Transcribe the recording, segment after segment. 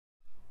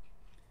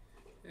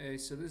Okay,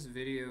 so this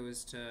video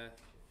is to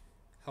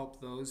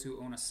help those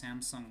who own a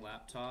Samsung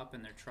laptop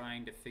and they're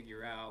trying to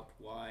figure out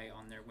why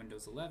on their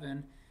Windows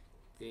 11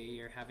 they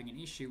are having an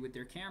issue with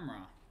their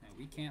camera. And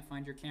we can't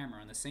find your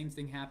camera, and the same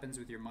thing happens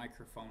with your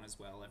microphone as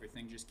well.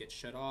 Everything just gets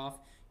shut off.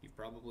 You've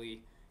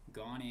probably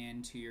gone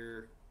into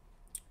your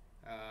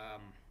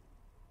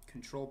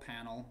control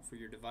panel for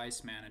your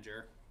device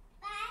manager,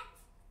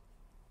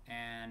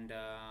 and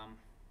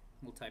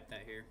we'll type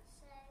that here.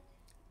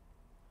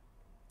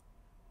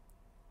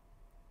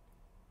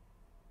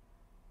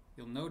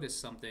 You'll notice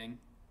something,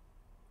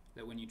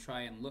 that when you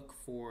try and look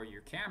for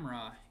your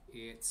camera,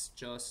 it's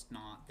just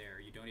not there.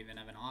 You don't even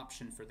have an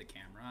option for the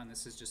camera, and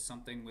this is just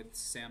something with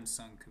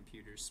Samsung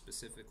computers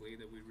specifically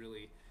that we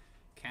really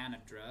can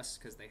address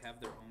because they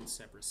have their own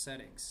separate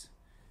settings.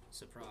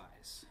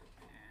 Surprise.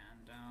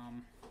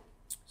 And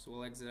so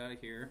we'll exit out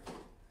of here.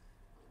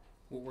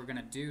 What we're going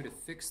to do to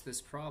fix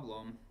this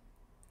problem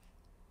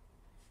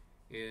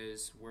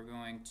is we're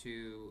going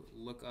to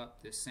look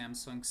up the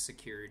Samsung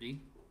security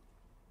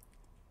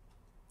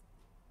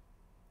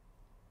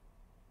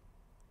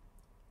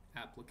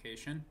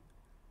application,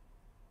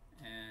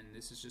 and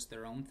this is just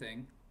their own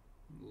thing,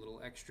 little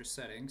extra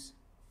settings,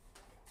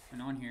 and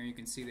on here you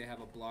can see they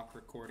have a block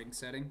recording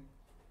setting.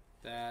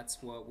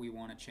 That's what we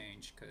want to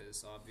change,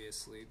 because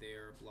obviously they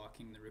are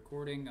blocking the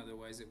recording,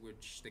 otherwise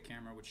the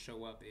camera would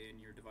show up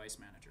in your device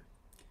manager.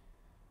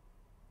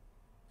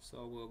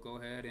 So we'll go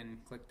ahead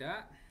and click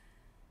that.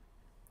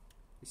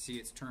 You see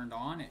it's turned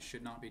on. It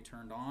should not be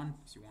turned on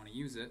because you want to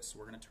use it, so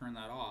we're going to turn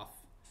that off.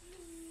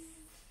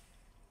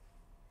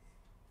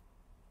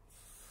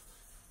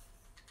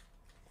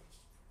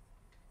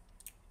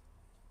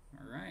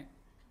 Alright,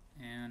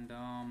 and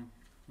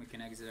we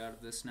can exit out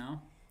of this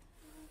now.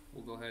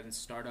 We'll go ahead and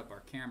start up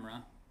our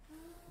camera.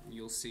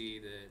 You'll see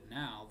that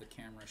now the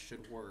camera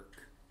should work.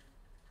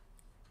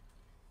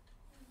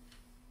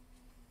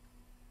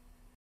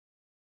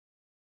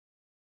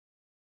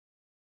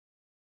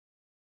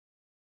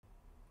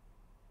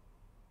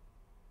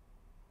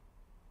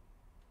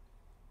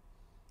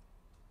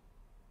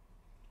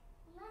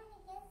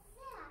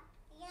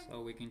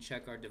 So we can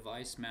check our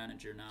device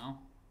manager now.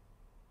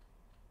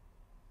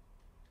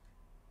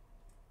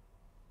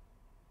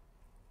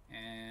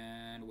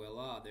 And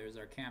voila, there's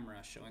our camera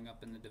showing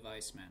up in the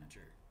device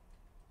manager.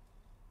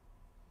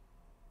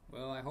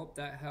 Well, I hope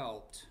that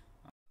helped.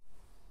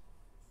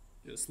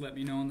 Just let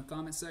me know in the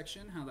comment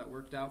section how that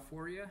worked out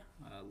for you.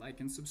 Like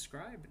and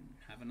subscribe, and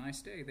have a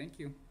nice day. Thank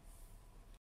you.